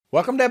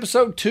Welcome to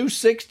episode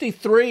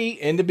 263.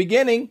 In the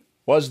beginning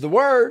was the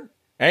Word,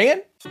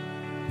 and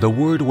the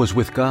Word was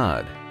with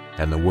God,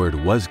 and the Word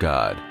was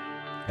God,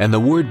 and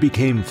the Word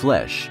became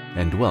flesh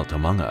and dwelt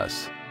among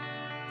us.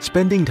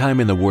 Spending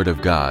time in the Word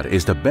of God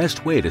is the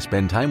best way to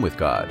spend time with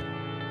God.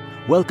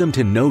 Welcome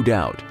to No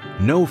Doubt,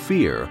 No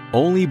Fear,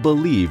 Only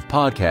Believe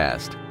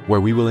podcast,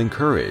 where we will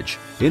encourage,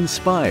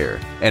 inspire,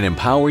 and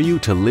empower you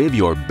to live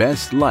your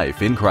best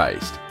life in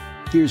Christ.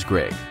 Here's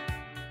Greg.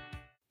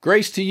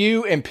 grace to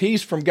you and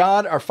peace from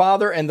God, our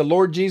Father, and the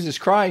Lord Jesus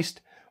Christ.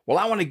 Well,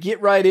 I want to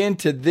get right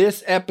into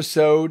this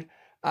episode.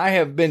 I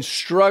have been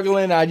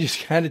struggling. I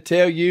just got to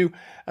tell you,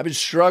 I've been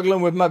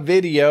struggling with my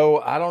video.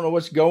 I don't know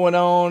what's going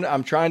on.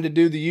 I'm trying to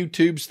do the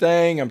YouTube's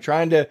thing. I'm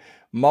trying to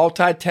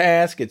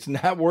multitask. It's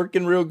not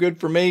working real good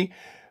for me.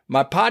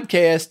 My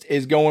podcast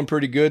is going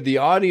pretty good. The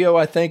audio,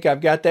 I think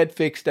I've got that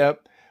fixed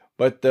up,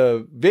 but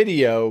the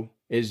video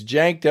is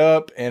janked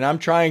up, and I'm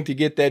trying to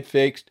get that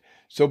fixed.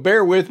 So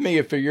bear with me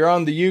if you're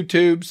on the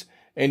YouTubes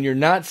and you're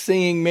not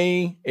seeing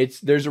me.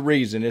 There's a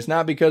reason. It's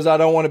not because I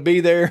don't want to be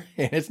there,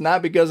 and it's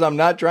not because I'm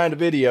not trying to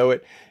video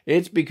it.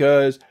 It's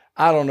because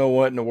I don't know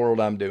what in the world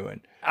I'm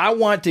doing. I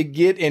want to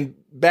get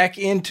back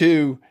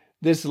into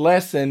this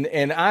lesson,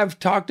 and I've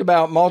talked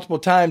about multiple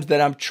times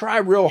that I'm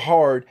trying real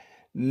hard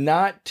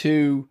not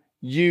to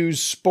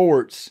use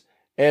sports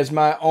as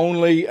my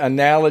only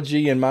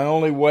analogy and my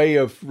only way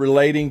of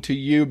relating to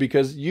you,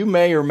 because you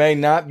may or may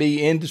not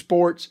be into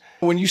sports.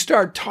 When you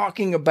start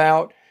talking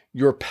about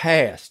your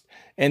past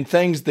and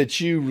things that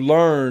you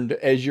learned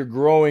as you're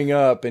growing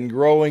up and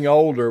growing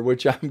older,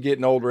 which I'm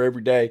getting older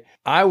every day,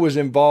 I was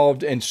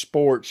involved in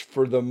sports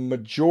for the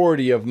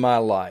majority of my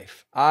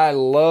life. I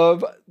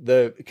love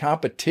the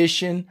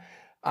competition.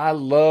 I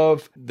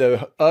love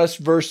the us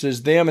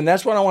versus them. And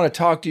that's what I want to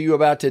talk to you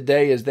about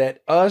today, is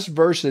that us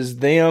versus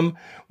them.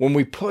 When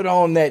we put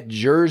on that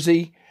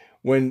jersey,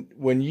 when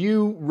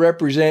you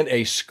represent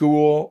a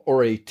school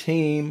or a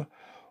team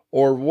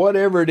or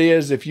whatever it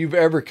is, if you've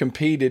ever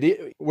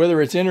competed,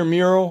 whether it's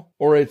intramural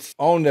or it's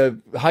on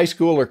the high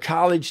school or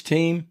college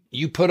team,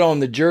 you put on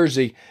the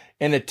jersey,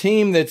 and a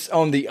team that's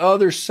on the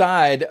other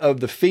side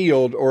of the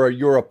field or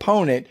your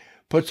opponent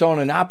puts on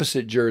an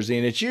opposite jersey,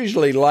 and it's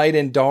usually light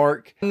and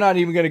dark. I'm not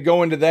even going to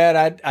go into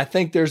that. I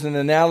think there's an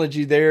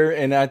analogy there,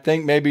 and I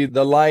think maybe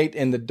the light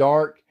and the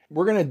dark.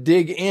 We're going to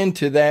dig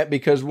into that,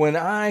 because when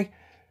I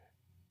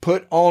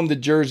put on the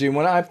jersey,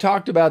 when I've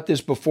talked about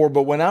this before,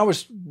 but when I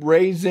was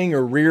raising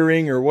or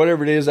rearing or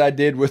whatever it is I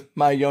did with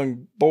my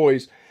young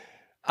boys,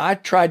 I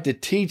tried to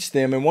teach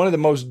them, and one of the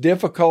most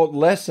difficult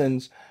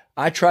lessons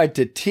I tried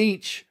to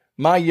teach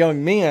my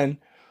young men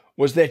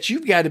was that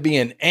you've got to be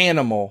an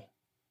animal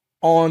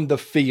on the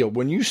field.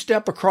 When you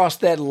step across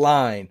that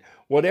line,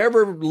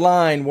 whatever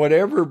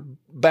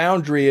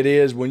boundary it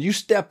is, when you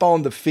step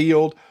on the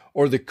field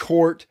or the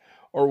court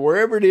or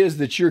wherever it is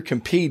that you're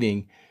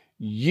competing,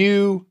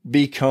 you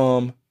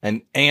become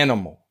an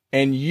animal,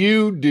 and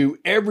you do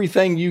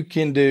everything you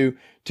can do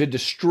to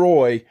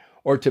destroy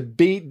or to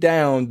beat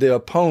down the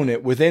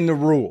opponent within the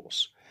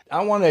rules.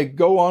 I want to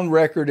go on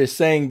record as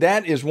saying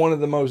that is one of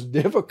the most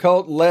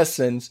difficult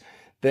lessons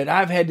that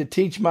I've had to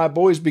teach my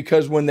boys,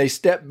 because when they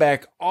step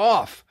back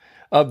off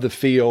of the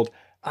field,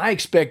 I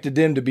expected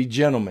them to be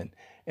gentlemen,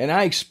 and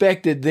I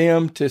expected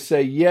them to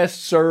say yes,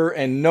 sir,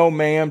 and no,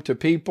 ma'am to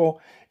people,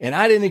 and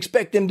I didn't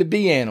expect them to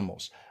be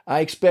animals.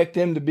 I expect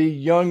them to be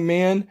young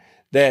men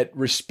that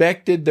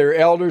respected their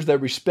elders, that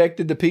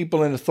respected the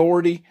people in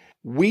authority.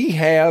 We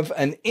have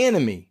an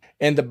enemy,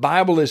 and the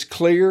Bible is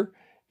clear,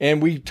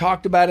 and we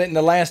talked about it in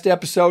the last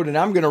episode, and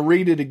I'm going to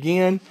read it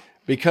again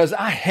because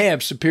I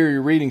have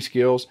superior reading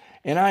skills,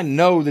 and I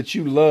know that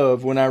you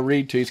love when I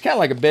read to you. It's kind of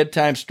like a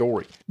bedtime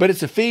story. But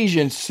it's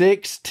Ephesians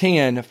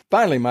 6:10.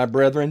 Finally, my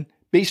brethren,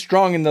 be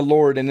strong in the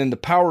Lord and in the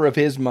power of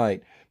his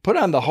might. Put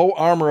on the whole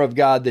armor of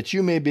God, that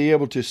you may be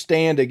able to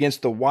stand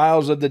against the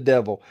wiles of the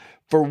devil.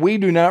 For we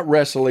do not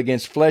wrestle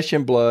against flesh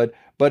and blood,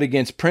 but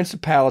against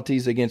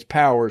principalities, against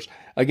powers,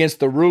 against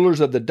the rulers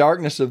of the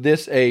darkness of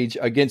this age,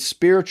 against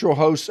spiritual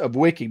hosts of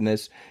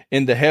wickedness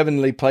in the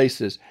heavenly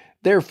places.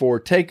 Therefore,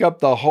 take up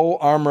the whole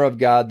armor of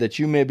God, that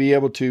you may be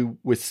able to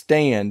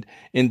withstand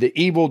in the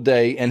evil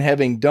day, and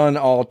having done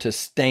all, to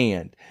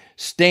stand.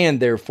 Stand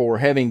therefore,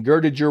 having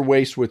girded your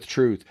waist with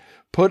truth.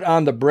 Put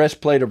on the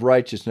breastplate of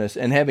righteousness,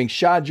 and having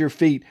shod your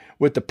feet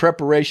with the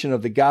preparation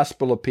of the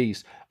gospel of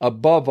peace.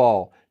 Above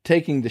all,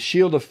 taking the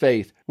shield of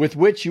faith, with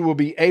which you will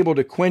be able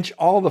to quench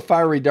all the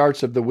fiery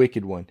darts of the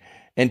wicked one.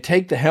 And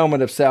take the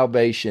helmet of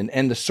salvation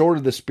and the sword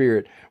of the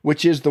Spirit,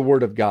 which is the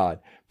word of God,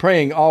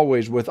 praying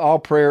always with all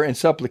prayer and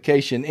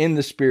supplication in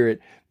the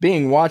Spirit,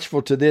 being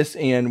watchful to this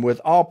end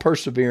with all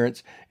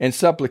perseverance and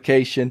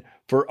supplication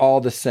for all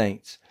the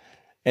saints.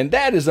 And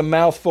that is a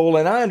mouthful,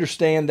 and I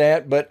understand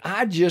that, but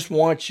I just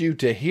want you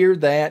to hear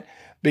that,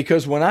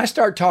 because when I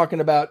start talking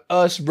about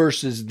us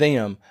versus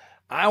them,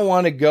 I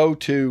want to go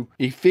to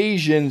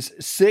Ephesians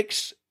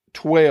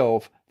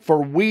 6:12.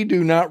 For we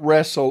do not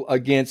wrestle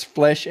against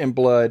flesh and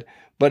blood,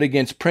 but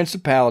against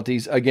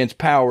principalities, against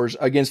powers,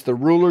 against the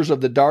rulers of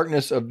the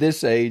darkness of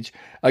this age,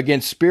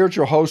 against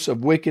spiritual hosts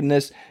of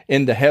wickedness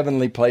in the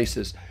heavenly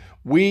places.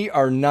 We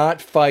are not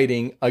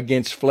fighting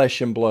against flesh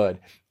and blood.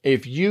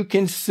 If you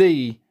can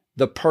see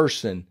the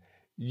person,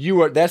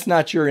 that's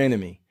not your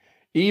enemy.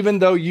 Even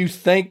though you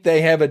think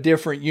they have a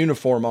different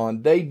uniform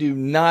on, they do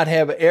not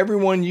have.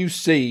 Everyone you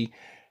see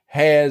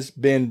has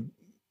been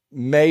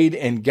made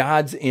in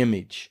God's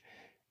image.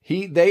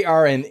 They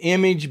are an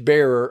image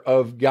bearer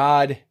of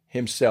God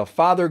Himself.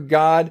 Father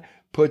God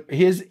put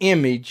His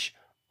image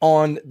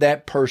on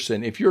that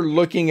person. If you're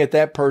looking at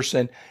that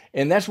person,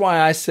 and that's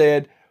why I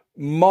said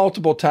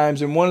multiple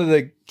times, and one of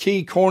the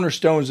key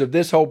cornerstones of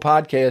this whole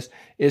podcast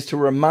is to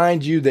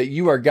remind you that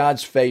you are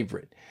God's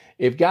favorite.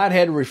 If God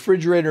had a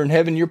refrigerator in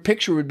heaven, your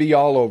picture would be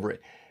all over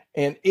it.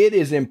 And it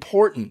is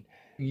important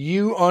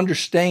you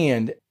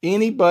understand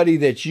anybody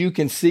that you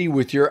can see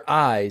with your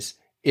eyes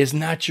is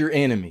not your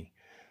enemy.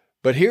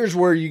 But here's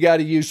where you got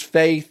to use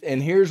faith,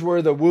 and here's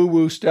where the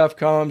woo-woo stuff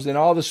comes and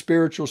all the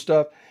spiritual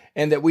stuff,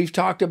 and that we've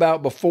talked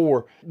about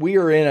before. We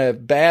are in a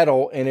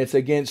battle, and it's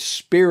against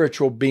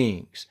spiritual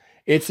beings.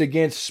 It's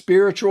against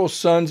spiritual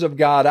sons of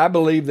God. I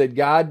believe that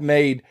God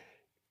made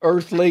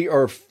earthly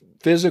or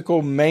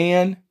physical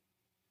man,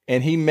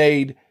 and He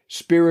made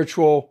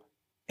spiritual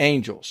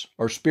angels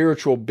or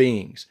spiritual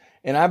beings.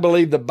 And I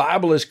believe the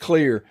Bible is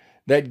clear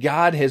that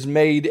God has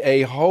made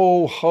a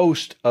whole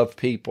host of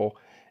people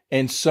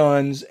and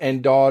sons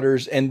and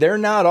daughters, and they're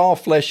not all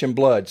flesh and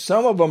blood.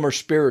 Some of them are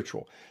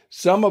spiritual.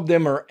 Some of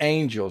them are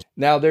angels.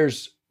 Now,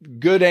 there's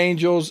good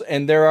angels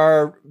and there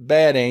are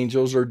bad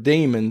angels or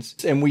demons,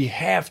 and we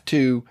have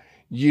to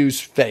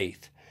use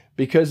faith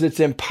because it's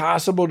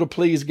impossible to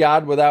please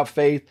God without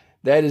faith.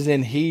 That is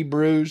in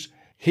Hebrews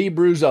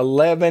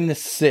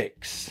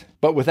 11:6.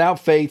 But without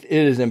faith, it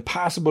is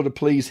impossible to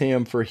please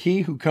Him, for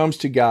he who comes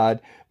to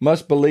God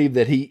must believe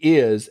that He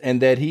is,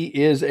 and that He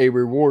is a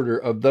rewarder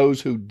of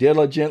those who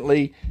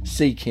diligently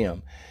seek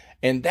Him.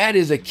 And that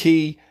is a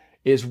key,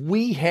 is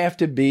we have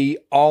to be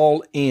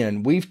all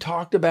in. We've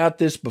talked about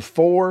this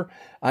before.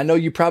 I know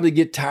you probably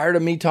get tired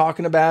of me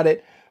talking about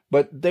it,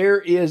 but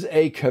there is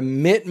a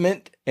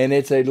commitment, and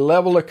it's a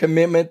level of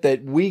commitment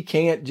that we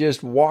can't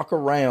just walk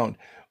around.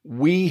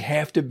 We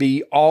have to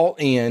be all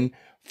in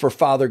for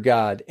Father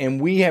God,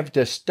 and we have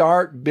to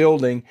start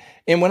building.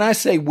 And when I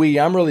say we,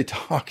 I'm really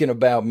talking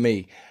about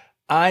me.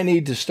 I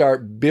need to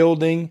start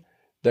building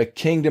the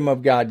kingdom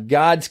of God,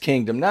 God's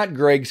kingdom, not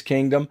Greg's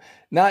kingdom,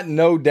 not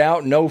no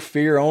doubt, no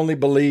fear, only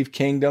believe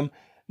kingdom,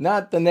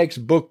 not the next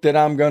book that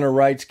I'm going to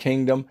write's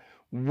kingdom.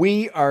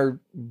 We are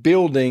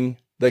building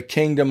the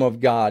kingdom of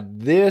God.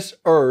 This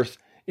earth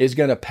is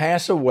going to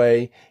pass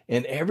away,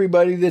 and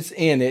everybody that's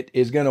in it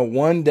is going to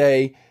one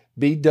day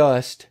be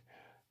dust.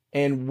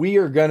 And we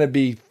are going to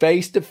be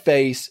face to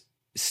face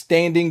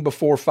standing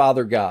before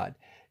Father God.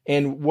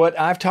 And what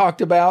I've talked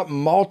about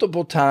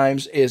multiple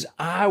times is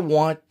I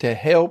want to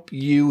help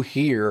you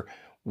hear,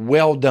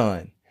 well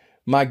done,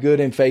 my good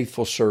and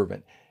faithful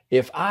servant.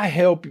 If I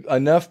help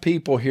enough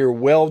people hear,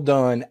 well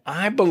done,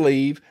 I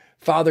believe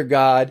Father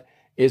God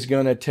is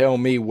going to tell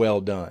me,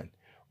 well done.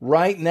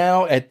 Right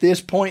now, at this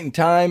point in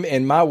time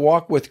in my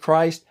walk with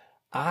Christ,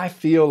 I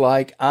feel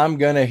like I'm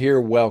going to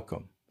hear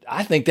welcome.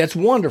 I think that's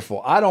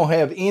wonderful. I don't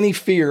have any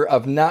fear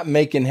of not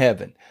making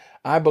heaven.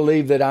 I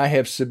believe that I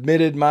have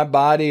submitted my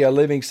body a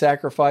living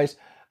sacrifice.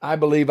 I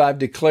believe I've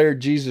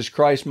declared Jesus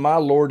Christ my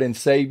Lord and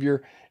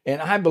Savior,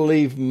 and I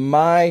believe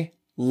my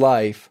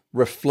life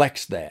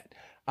reflects that.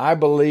 I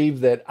believe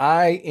that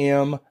I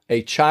am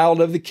a child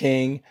of the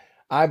King.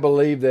 I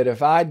believe that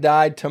if I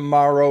died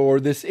tomorrow or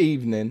this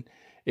evening,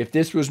 if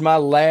this was my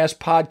last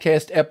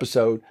podcast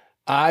episode,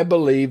 I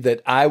believe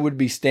that I would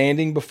be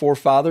standing before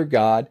Father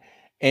God,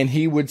 and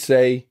He would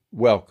say,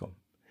 welcome.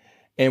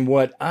 And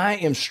what I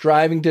am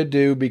striving to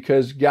do,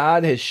 because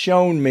God has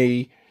shown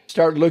me,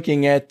 start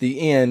looking at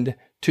the end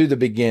to the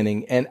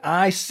beginning. And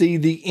I see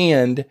the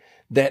end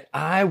that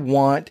I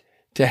want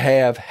to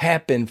have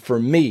happen for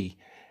me.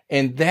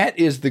 And that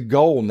is the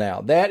goal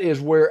now. That is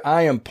where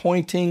I am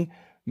pointing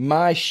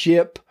my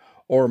ship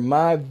or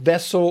my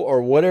vessel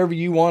or whatever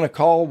you want to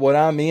call what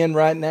I'm in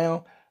right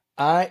now.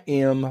 I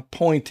am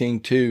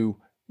pointing to,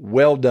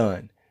 well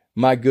done,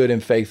 my good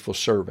and faithful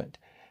servant.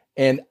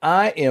 And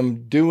I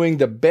am doing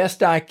the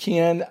best I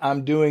can.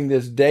 I'm doing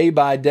this day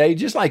by day,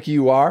 just like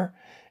you are.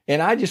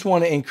 And I just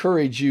want to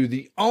encourage you.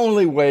 The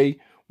only way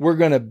we're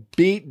going to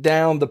beat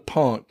down the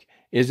punk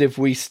is if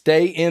we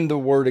stay in the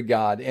Word of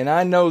God. And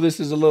I know this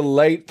is a little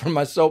late for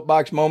my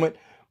soapbox moment,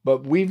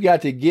 but we've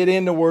got to get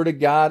in the Word of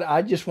God.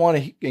 I just want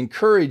to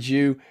encourage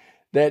you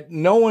that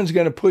no one's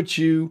going to put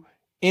you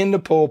in the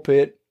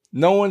pulpit.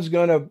 No one's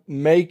going to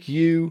make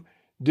you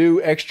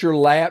do extra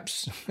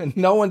laps.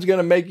 No one's going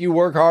to make you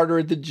work harder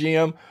at the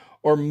gym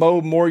or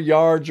mow more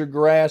yards or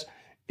grass.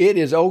 It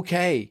is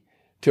okay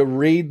to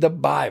read the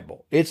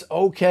Bible. It's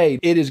okay.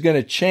 It is going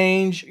to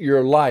change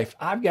your life.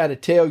 I've got to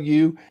tell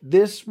you,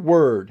 this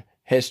word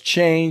has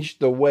changed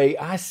the way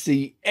I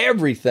see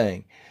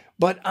everything,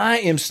 but I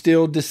am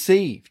still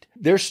deceived.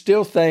 there's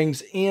still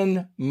things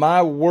in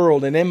my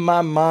world and in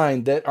my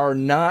mind that are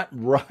not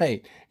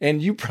right.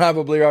 And you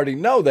probably already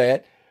know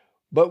that.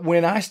 But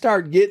when I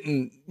start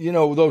getting,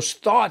 those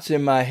thoughts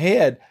in my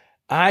head,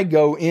 I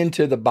go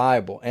into the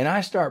Bible and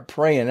I start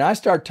praying and I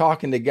start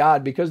talking to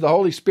God because the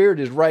Holy Spirit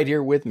is right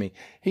here with me.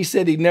 He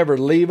said He'd never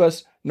leave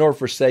us nor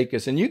forsake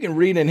us. And you can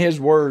read in His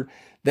Word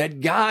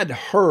that God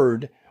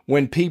heard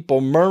when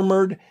people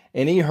murmured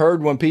and He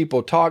heard when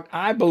people talked.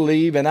 I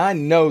believe and I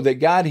know that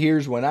God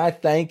hears when I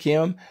thank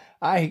Him.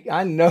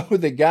 I know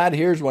that God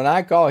hears when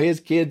I call His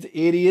kids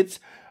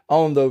idiots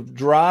on the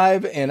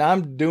drive, and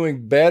I'm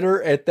doing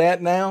better at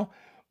that now.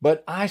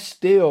 But I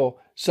still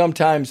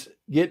sometimes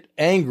get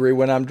angry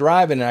when I'm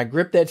driving and I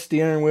grip that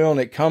steering wheel and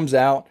it comes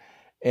out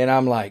and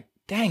I'm like,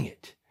 dang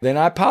it. Then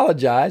I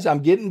apologize. I'm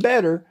getting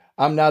better.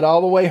 I'm not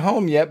all the way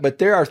home yet, but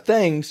there are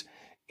things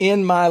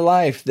in my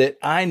life that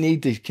I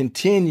need to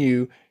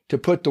continue to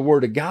put the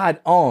Word of God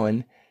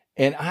on.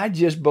 And I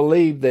just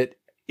believe that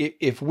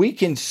if we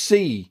can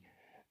see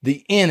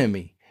the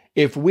enemy,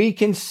 if we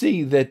can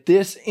see that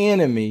this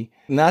enemy,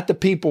 not the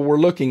people we're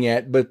looking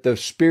at, but the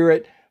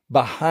spirit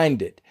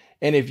behind it,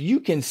 and if you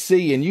can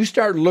see and you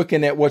start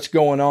looking at what's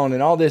going on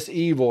and all this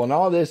evil and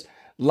all this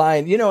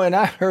lying, and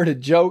I heard a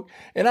joke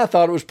and I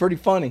thought it was pretty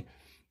funny,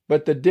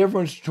 but the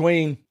difference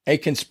between a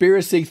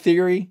conspiracy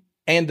theory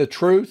and the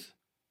truth,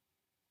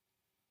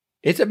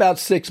 it's about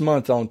 6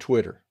 months on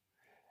Twitter.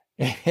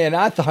 And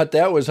I thought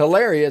that was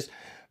hilarious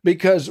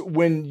because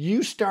when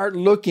you start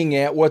looking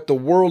at what the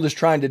world is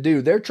trying to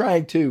do, they're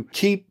trying to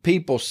keep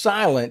people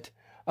silent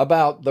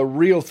about the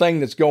real thing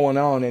that's going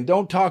on. And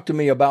don't talk to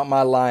me about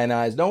my lying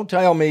eyes. Don't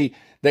tell me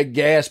that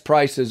gas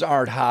prices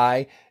aren't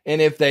high.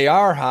 And if they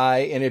are high,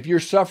 and if you're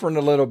suffering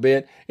a little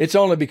bit, it's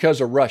only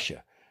because of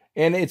Russia.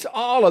 And it's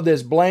all of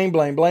this blame.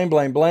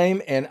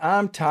 And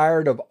I'm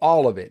tired of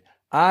all of it.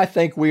 I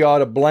think we ought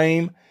to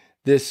blame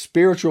this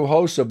spiritual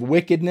host of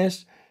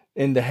wickedness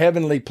in the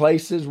heavenly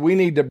places. We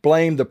need to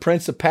blame the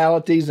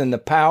principalities and the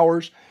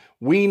powers.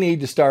 We need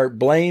to start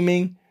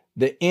blaming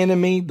the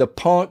enemy, the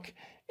punk.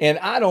 And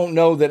I don't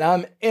know that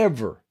I'm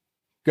ever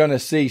going to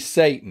see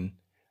Satan.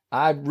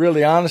 I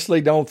really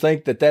honestly don't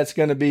think that that's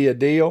going to be a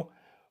deal.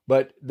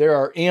 But there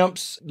are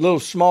imps, little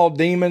small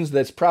demons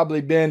that's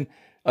probably been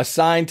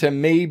assigned to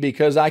me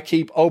because I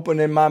keep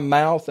opening my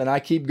mouth and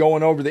I keep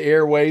going over the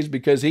airways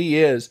because he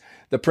is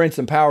the prince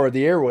and power of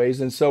the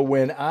airways. And so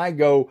when I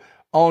go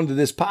on to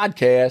this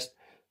podcast,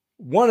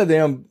 one of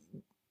them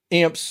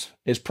imps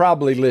is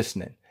probably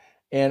listening.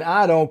 And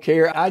I don't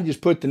care. I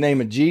just put the name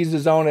of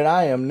Jesus on it.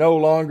 I am no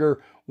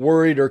longer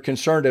worried or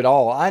concerned at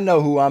all. I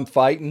know who I'm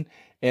fighting,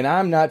 and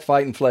I'm not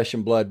fighting flesh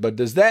and blood. But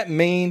does that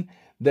mean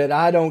that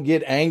I don't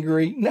get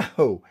angry?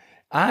 No,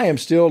 I am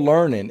still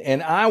learning.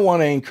 And I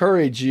want to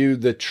encourage you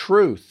the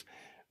truth.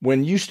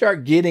 When you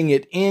start getting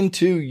it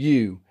into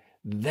you,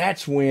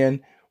 that's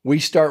when we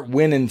start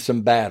winning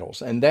some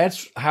battles. And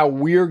that's how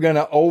we're going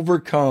to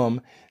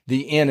overcome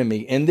the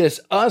enemy. And this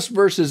us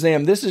versus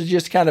them, this is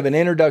just kind of an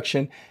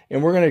introduction.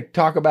 And we're going to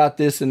talk about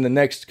this in the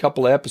next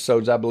couple of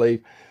episodes, I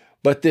believe.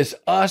 But this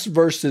us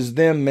versus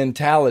them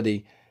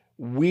mentality,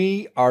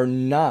 we are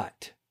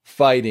not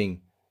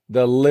fighting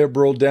the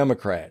liberal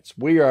Democrats.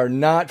 We are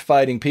not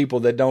fighting people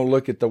that don't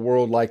look at the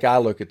world like I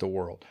look at the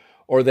world,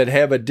 or that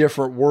have a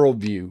different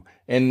worldview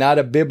and not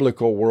a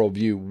biblical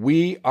worldview.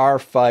 We are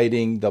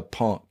fighting the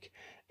punk,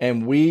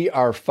 and we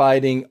are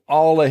fighting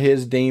all of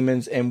his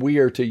demons, and we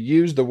are to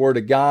use the Word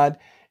of God,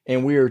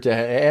 and we are to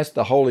ask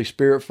the Holy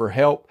Spirit for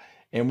help,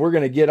 and we're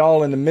going to get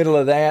all in the middle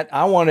of that.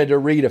 I wanted to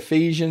read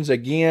Ephesians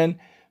again,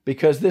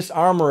 because this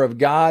armor of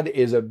God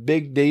is a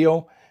big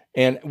deal,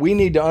 and we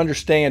need to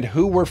understand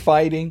who we're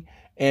fighting,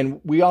 and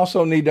we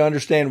also need to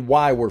understand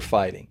why we're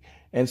fighting.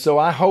 And so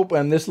I hope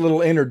in this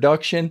little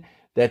introduction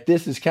that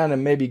this is kind of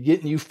maybe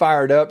getting you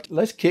fired up.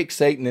 Let's kick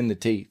Satan in the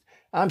teeth.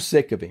 I'm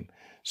sick of him.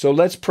 So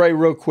let's pray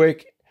real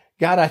quick.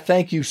 God, I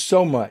thank you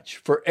so much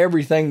for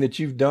everything that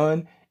you've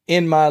done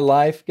in my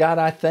life. God,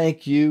 I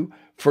thank you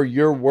for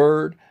your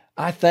word.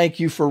 I thank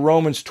you for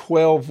Romans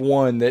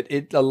 12:1, that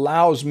it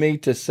allows me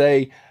to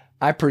say,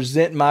 I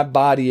present my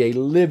body a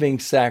living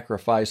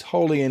sacrifice,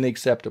 holy and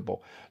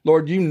acceptable.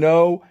 Lord, you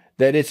know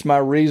that it's my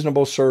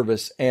reasonable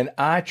service, and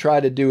I try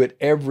to do it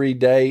every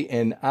day,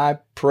 and I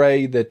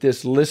pray that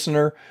this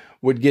listener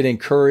would get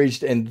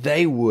encouraged and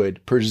they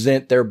would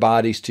present their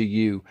bodies to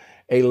you,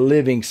 a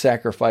living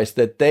sacrifice,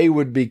 that they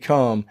would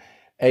become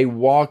a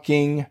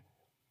walking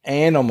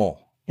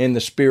animal in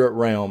the spirit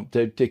realm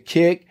to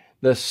kick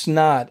the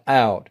snot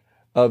out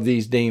of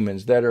these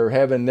demons that are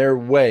having their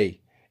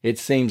way, it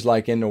seems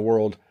like, in the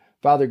world.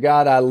 Father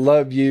God, I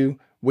love you.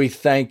 We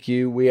thank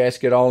you. We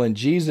ask it all in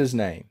Jesus'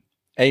 name.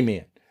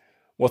 Amen.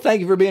 Well,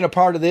 thank you for being a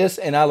part of this,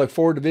 and I look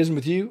forward to visiting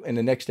with you in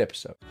the next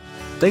episode.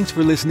 Thanks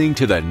for listening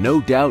to the No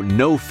Doubt,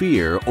 No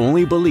Fear,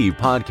 Only Believe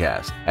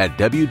podcast at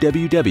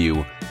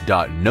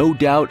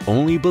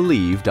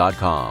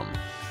www.nodoubtonlybelieve.com.